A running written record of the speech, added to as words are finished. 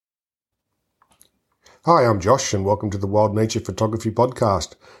Hi, I'm Josh, and welcome to the Wild Nature Photography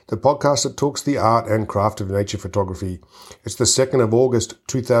Podcast, the podcast that talks the art and craft of nature photography. It's the 2nd of August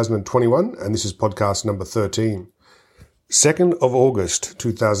 2021, and this is podcast number 13. 2nd of August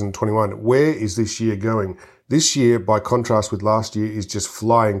 2021. Where is this year going? This year, by contrast with last year, is just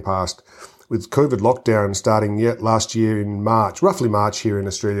flying past. With COVID lockdown starting last year in March, roughly March here in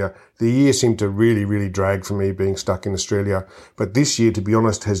Australia, the year seemed to really drag for me being stuck in Australia. But this year, to be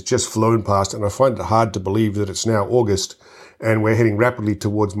honest, has just flown past, and I find it hard to believe that it's now August and we're heading rapidly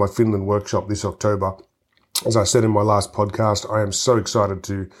towards my Finland workshop this October. As I said in my last podcast, I am so excited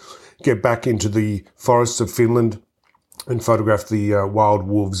to get back into the forests of Finland and photograph the wild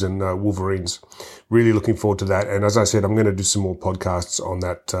wolves and wolverines. Really looking forward to that. And as I said, I'm going to do some more podcasts on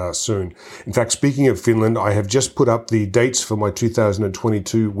that soon. In fact, speaking of Finland, I have just put up the dates for my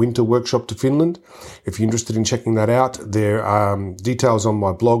 2022 winter workshop to Finland. If you're interested in checking that out, there are details on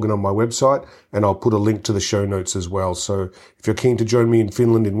my blog and on my website, and I'll put a link to the show notes as well. So if you're keen to join me in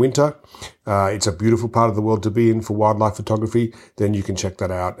Finland in winter, it's a beautiful part of the world to be in for wildlife photography, then you can check that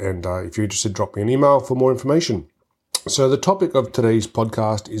out. And if you're interested, drop me an email for more information. So the topic of today's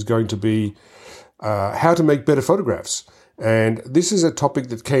podcast is going to be how to make better photographs. And this is a topic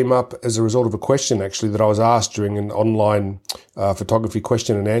that came up as a result of a question, actually, that I was asked during an online photography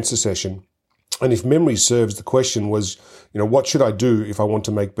question and answer session. And if memory serves, the question was, what should I do if I want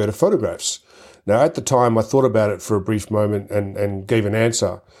to make better photographs? Now, at the time, I thought about it for a brief moment and gave an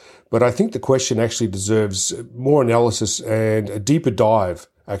answer. But I think the question actually deserves more analysis and a deeper dive,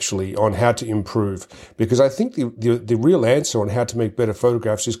 actually, on how to improve, because I think the real answer on how to make better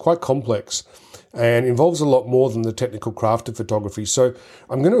photographs is quite complex and involves a lot more than the technical craft of photography. So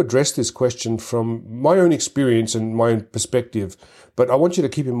I'm going to address this question from my own experience and my own perspective, but I want you to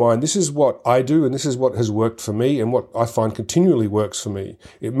keep in mind this is what I do and this is what has worked for me and what I find continually works for me.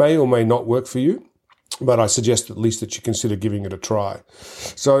 It may or may not work for you, but I suggest at least that you consider giving it a try.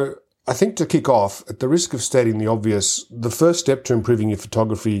 So I think to kick off, at the risk of stating the obvious, the first step to improving your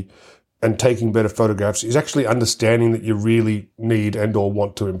photography and taking better photographs is actually understanding that you really need and or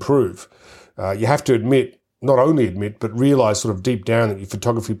want to improve. You have to not only admit, but realize sort of deep down that your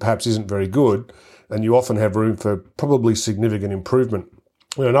photography perhaps isn't very good, and you often have room for probably significant improvement.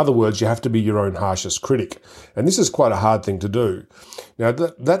 In other words, you have to be your own harshest critic. And this is quite a hard thing to do. Now,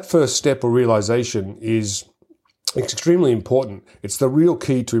 that first step or realization is extremely important. It's the real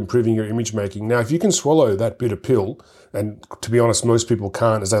key to improving your image making. Now, if you can swallow that bitter pill, and to be honest, most people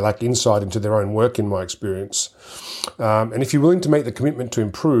can't, as they lack insight into their own work in my experience, and if you're willing to make the commitment to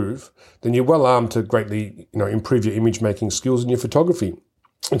improve, then you're well armed to greatly, improve your image making skills in your photography.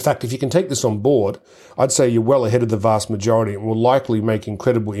 In fact, if you can take this on board, I'd say you're well ahead of the vast majority and will likely make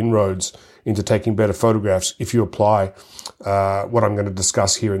incredible inroads into taking better photographs if you apply what I'm going to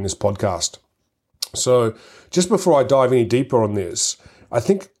discuss here in this podcast. So just before I dive any deeper on this, I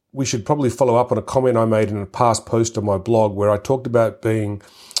think we should probably follow up on a comment I made in a past post on my blog where I talked about being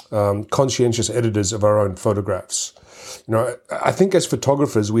conscientious editors of our own photographs. I think as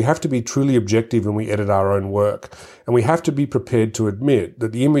photographers, we have to be truly objective when we edit our own work, and we have to be prepared to admit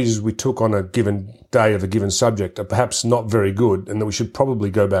that the images we took on a given day of a given subject are perhaps not very good and that we should probably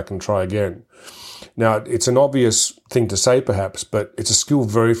go back and try again. Now, it's an obvious thing to say perhaps, but it's a skill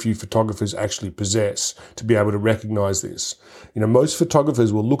very few photographers actually possess to be able to recognize this. Most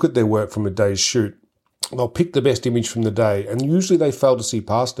photographers will look at their work from a day's shoot. They'll pick the best image from the day, and usually they fail to see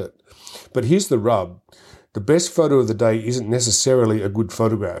past it. But here's the rub. The best photo of the day isn't necessarily a good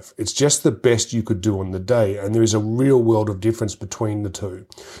photograph. It's just the best you could do on the day, and there is a real world of difference between the two.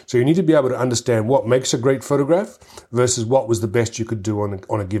 So you need to be able to understand what makes a great photograph versus what was the best you could do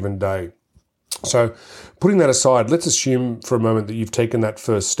on a given day. So putting that aside, let's assume for a moment that you've taken that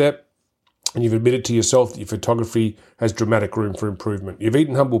first step and you've admitted to yourself that your photography has dramatic room for improvement. You've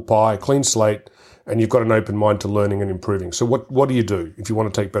eaten humble pie, clean slate, and you've got an open mind to learning and improving. So what do you do if you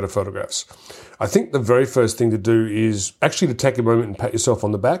want to take better photographs? I think the very first thing to do is actually to take a moment and pat yourself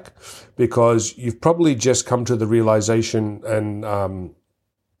on the back, because you've probably just come to the realization and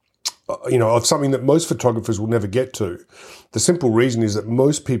of something that most photographers will never get to. The simple reason is that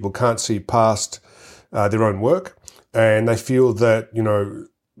most people can't see past their own work, and they feel that,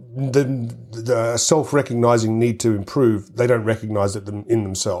 the self-recognizing need to improve, they don't recognize it in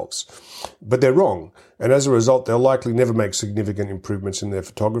themselves. But they're wrong. And as a result, they'll likely never make significant improvements in their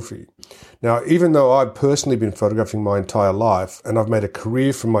photography. Now, even though I've personally been photographing my entire life and I've made a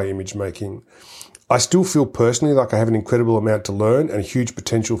career from my image making, I still feel personally like I have an incredible amount to learn and a huge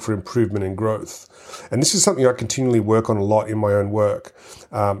potential for improvement and growth. And this is something I continually work on a lot in my own work.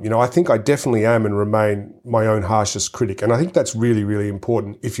 I think I definitely am and remain my own harshest critic. And I think that's really, really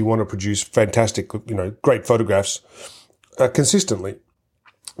important if you want to produce fantastic, great photographs consistently.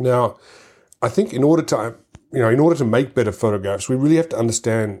 Now, I think in order to make better photographs, we really have to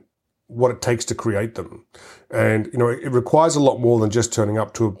understand what it takes to create them. And, it requires a lot more than just turning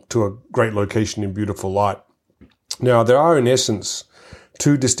up to a great location in beautiful light. Now, there are in essence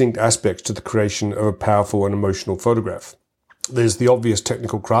two distinct aspects to the creation of a powerful and emotional photograph. There's the obvious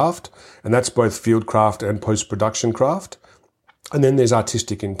technical craft, and that's both field craft and post-production craft. And then there's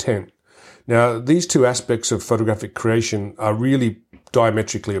artistic intent. Now, these two aspects of photographic creation are really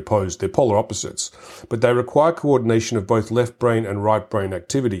diametrically opposed. They're polar opposites, but they require coordination of both left brain and right brain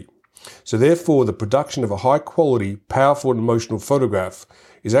activity. So therefore, the production of a high quality, powerful and emotional photograph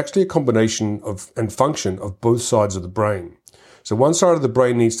is actually a combination of and function of both sides of the brain. So one side of the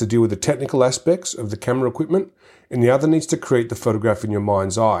brain needs to deal with the technical aspects of the camera equipment, and the other needs to create the photograph in your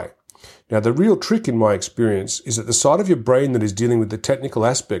mind's eye. Now, the real trick in my experience is that the side of your brain that is dealing with the technical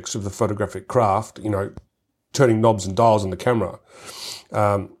aspects of the photographic craft, turning knobs and dials on the camera,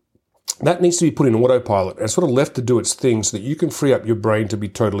 that needs to be put in autopilot and sort of left to do its thing so that you can free up your brain to be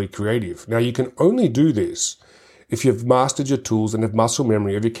totally creative. Now, you can only do this if you've mastered your tools and have muscle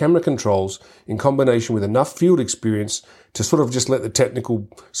memory of your camera controls in combination with enough field experience to sort of just let the technical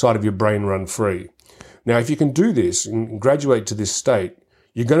side of your brain run free. Now, if you can do this and graduate to this state,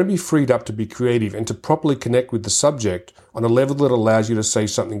 you're going to be freed up to be creative and to properly connect with the subject on a level that allows you to say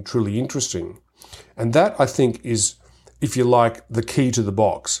something truly interesting. And that, I think, is, if you like, the key to the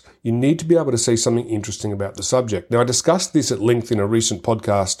box. You need to be able to say something interesting about the subject. Now, I discussed this at length in a recent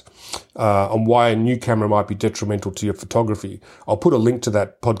podcast on why a new camera might be detrimental to your photography. I'll put a link to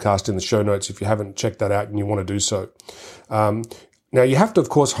that podcast in the show notes if you haven't checked that out and you want to do so. Now, you have to, of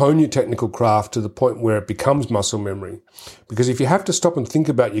course, hone your technical craft to the point where it becomes muscle memory. Because if you have to stop and think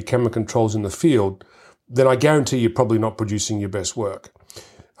about your camera controls in the field, then I guarantee you're probably not producing your best work.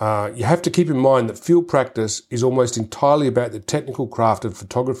 You have to keep in mind that field practice is almost entirely about the technical craft of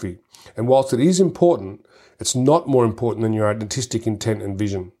photography. And whilst it is important, it's not more important than your artistic intent and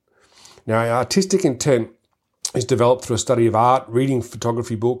vision. Now, artistic intent is developed through a study of art, reading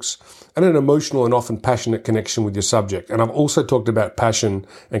photography books, and an emotional and often passionate connection with your subject. And I've also talked about passion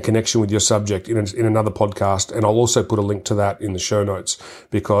and connection with your subject in another podcast, and I'll also put a link to that in the show notes,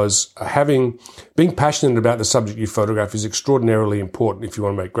 because being passionate about the subject you photograph is extraordinarily important if you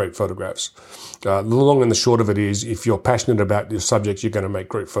want to make great photographs. The long and the short of it is, if you're passionate about your subject, you're going to make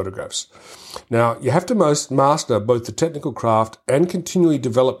great photographs. Now, you have to master both the technical craft and continually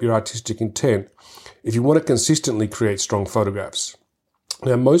develop your artistic intent if you want to consistently create strong photographs.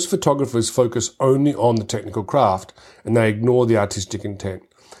 Now, most photographers focus only on the technical craft and they ignore the artistic intent.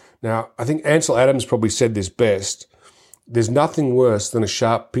 Now, I think Ansel Adams probably said this best: there's nothing worse than a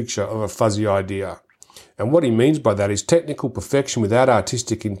sharp picture of a fuzzy idea. And what he means by that is technical perfection without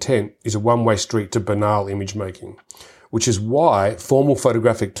artistic intent is a one-way street to banal image making, which is why formal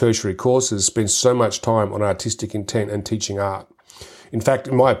photographic tertiary courses spend so much time on artistic intent and teaching art. In fact,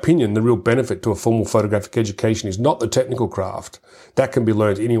 in my opinion, the real benefit to a formal photographic education is not the technical craft. That can be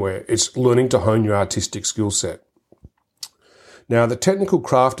learned anywhere. It's learning to hone your artistic skill set. Now, the technical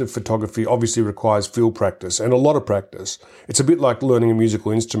craft of photography obviously requires field practice and a lot of practice. It's a bit like learning a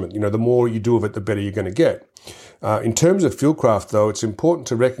musical instrument. The more you do of it, the better you're going to get. In terms of field craft, though, it's important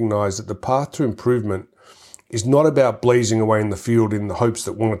to recognize that the path to improvement is not about blazing away in the field in the hopes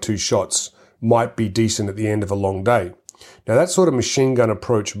that one or two shots might be decent at the end of a long day. Now, that sort of machine gun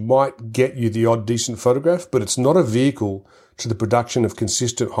approach might get you the odd decent photograph, but it's not a vehicle to the production of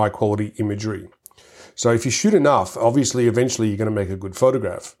consistent high-quality imagery. So if you shoot enough, obviously, eventually you're going to make a good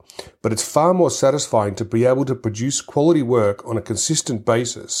photograph. But it's far more satisfying to be able to produce quality work on a consistent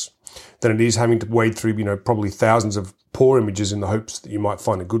basis than it is having to wade through, probably thousands of poor images in the hopes that you might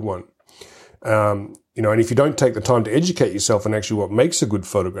find a good one. And if you don't take the time to educate yourself on actually what makes a good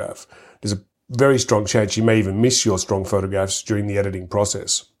photograph, there's a very strong chance you may even miss your strong photographs during the editing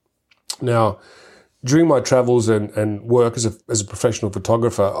process. Now, during my travels and work as a professional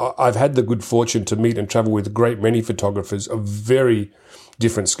photographer, I've had the good fortune to meet and travel with a great many photographers of very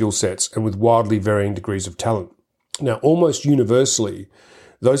different skill sets and with wildly varying degrees of talent. Now, almost universally,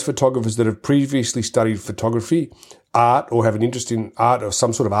 those photographers that have previously studied photography, art, or have an interest in art or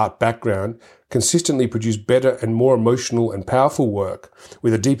some sort of art background consistently produce better and more emotional and powerful work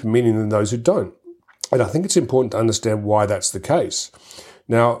with a deeper meaning than those who don't. And I think it's important to understand why that's the case.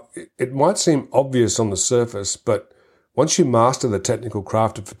 Now, it might seem obvious on the surface, but once you master the technical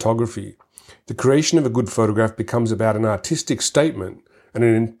craft of photography, The creation of a good photograph becomes about an artistic statement and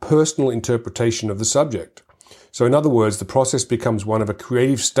an personal interpretation of the subject. So in other words, the process becomes one of a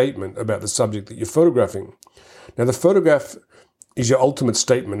creative statement about the subject that you're photographing. Now, the photograph is your ultimate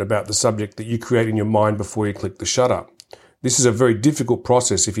statement about the subject that you create in your mind before you click the shutter. This is a very difficult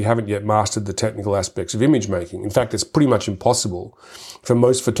process if you haven't yet mastered the technical aspects of image making. In fact, it's pretty much impossible for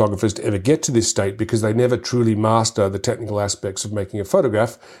most photographers to ever get to this state because they never truly master the technical aspects of making a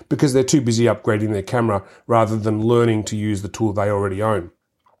photograph because they're too busy upgrading their camera rather than learning to use the tool they already own.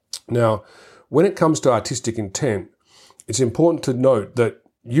 Now, when it comes to artistic intent, it's important to note that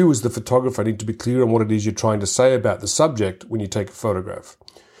you as the photographer need to be clear on what it is you're trying to say about the subject when you take a photograph.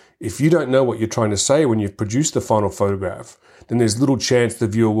 If you don't know what you're trying to say when you've produced the final photograph, then there's little chance the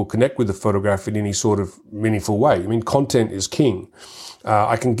viewer will connect with the photograph in any sort of meaningful way. I mean, content is king.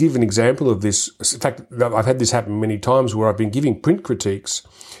 I can give an example of this. In fact, I've had this happen many times where I've been giving print critiques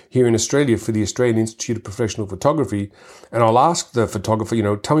here in Australia for the Australian Institute of Professional Photography, and I'll ask the photographer,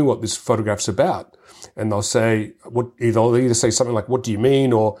 tell me what this photograph's about. And they'll say, they'll either say something like, what do you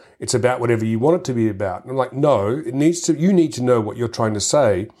mean? Or it's about whatever you want it to be about. And I'm like, no, you need to know what you're trying to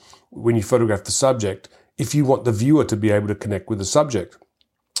say when you photograph the subject if you want the viewer to be able to connect with the subject.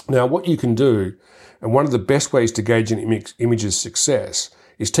 Now, what you can do, and one of the best ways to gauge an image's success,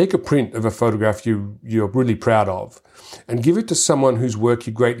 is take a print of a photograph you're really proud of and give it to someone whose work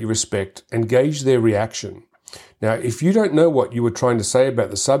you greatly respect and gauge their reaction. Now, if you don't know what you were trying to say about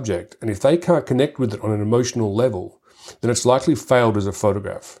the subject, and if they can't connect with it on an emotional level, then it's likely failed as a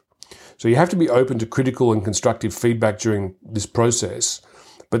photograph. So you have to be open to critical and constructive feedback during this process,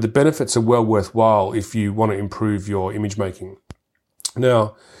 but the benefits are well worthwhile if you want to improve your image making.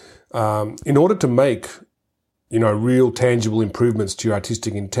 Now, in order to make, real tangible improvements to your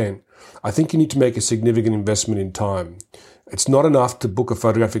artistic intent, I think you need to make a significant investment in time. It's not enough to book a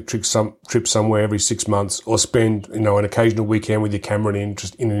photographic trip somewhere every 6 months or spend, an occasional weekend with your camera in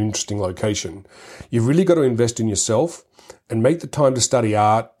an interesting location. You've really got to invest in yourself and make the time to study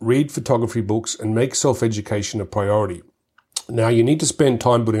art, read photography books, and make self-education a priority. Now, you need to spend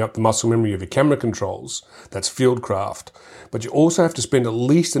time building up the muscle memory of your camera controls. That's fieldcraft. But you also have to spend at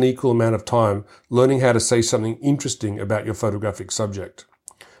least an equal amount of time learning how to say something interesting about your photographic subject.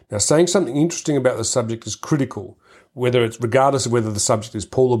 Now, saying something interesting about the subject is critical, regardless of whether the subject is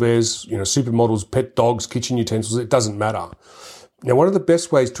polar bears, supermodels, pet dogs, kitchen utensils, it doesn't matter. Now, one of the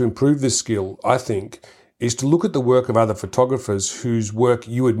best ways to improve this skill, I think, is to look at the work of other photographers whose work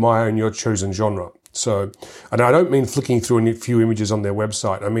you admire in your chosen genre. So, and I don't mean flicking through a few images on their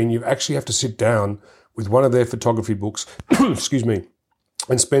website. I mean, you actually have to sit down with one of their photography books, and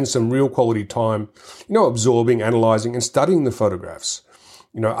spend some real quality time, absorbing, analyzing, and studying the photographs.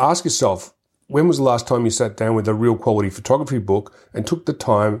 Ask yourself, when was the last time you sat down with a real quality photography book and took the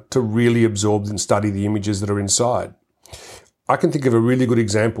time to really absorb and study the images that are inside? I can think of a really good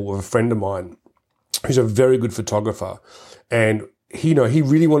example of a friend of mine who's a very good photographer, and he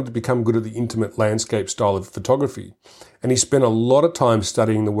really wanted to become good at the intimate landscape style of photography. And he spent a lot of time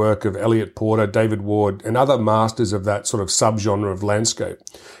studying the work of Elliot Porter, David Ward, and other masters of that sort of subgenre of landscape.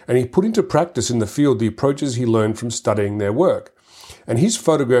 And he put into practice in the field the approaches he learned from studying their work. And his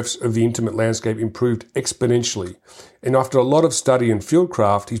photographs of the intimate landscape improved exponentially. And after a lot of study and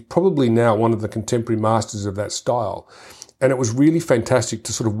fieldcraft, he's probably now one of the contemporary masters of that style. And it was really fantastic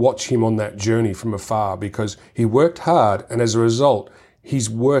to sort of watch him on that journey from afar because he worked hard, and as a result, his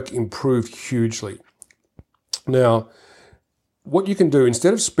work improved hugely. Now, what you can do,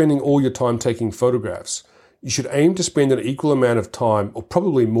 instead of spending all your time taking photographs, you should aim to spend an equal amount of time, or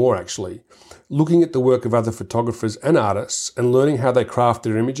probably more actually, looking at the work of other photographers and artists and learning how they craft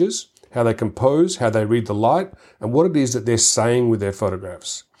their images, how they compose, how they read the light, and what it is that they're saying with their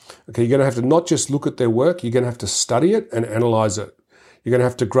photographs. Okay, you're going to have to not just look at their work, you're going to have to study it and analyze it. You're going to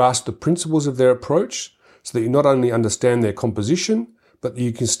have to grasp the principles of their approach so that you not only understand their composition, but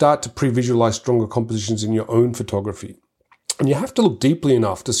you can start to pre-visualize stronger compositions in your own photography. And you have to look deeply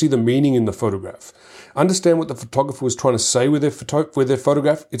enough to see the meaning in the photograph. Understand what the photographer was trying to say with their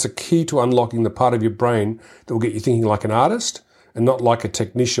photograph. It's a key to unlocking the part of your brain that will get you thinking like an artist and not like a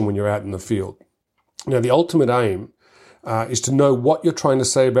technician when you're out in the field. Now, the ultimate aim is to know what you're trying to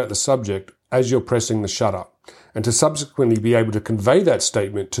say about the subject as you're pressing the shutter, and to subsequently be able to convey that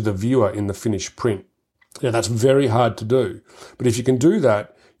statement to the viewer in the finished print. Now, that's very hard to do, but if you can do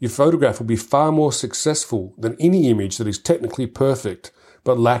that, your photograph will be far more successful than any image that is technically perfect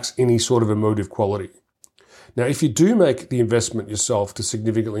but lacks any sort of emotive quality. Now, if you do make the investment yourself to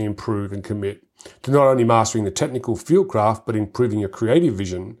significantly improve and commit to not only mastering the technical fieldcraft but improving your creative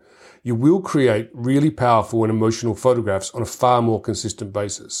vision, you will create really powerful and emotional photographs on a far more consistent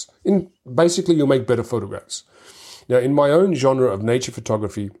basis. Basically, you'll make better photographs. Now, in my own genre of nature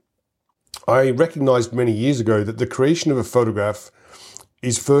photography, I recognized many years ago that the creation of a photograph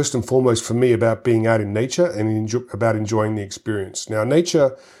is first and foremost for me about being out in nature and about enjoying the experience. Now,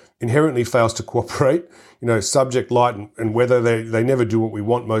 nature inherently fails to cooperate. Subject, light, and weather, they never do what we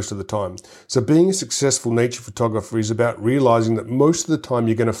want most of the time. So being a successful nature photographer is about realizing that most of the time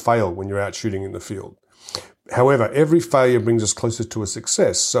you're going to fail when you're out shooting in the field. However, every failure brings us closer to a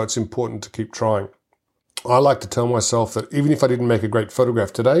success, so it's important to keep trying. I like to tell myself that even if I didn't make a great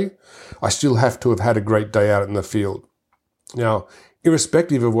photograph today, I still have to have had a great day out in the field. Now,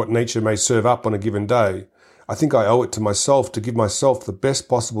 irrespective of what nature may serve up on a given day, I think I owe it to myself to give myself the best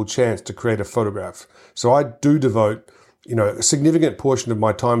possible chance to create a photograph. So I do devote, a significant portion of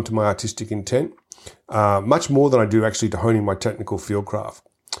my time to my artistic intent, much more than I do actually to honing my technical field craft.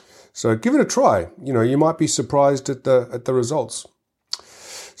 So give it a try. You might be surprised at the results.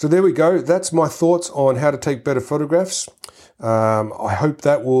 So there we go. That's my thoughts on how to take better photographs. I hope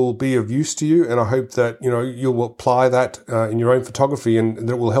that will be of use to you, and I hope that you'll apply that in your own photography, and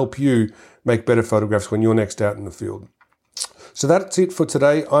that will help you make better photographs when you're next out in the field. So that's it for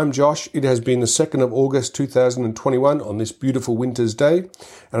today. I'm Josh. It has been the 2nd of August 2021 on this beautiful winter's day,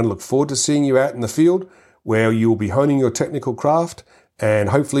 and I look forward to seeing you out in the field where you will be honing your technical craft and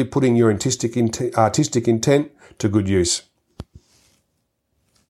hopefully putting your artistic intent to good use.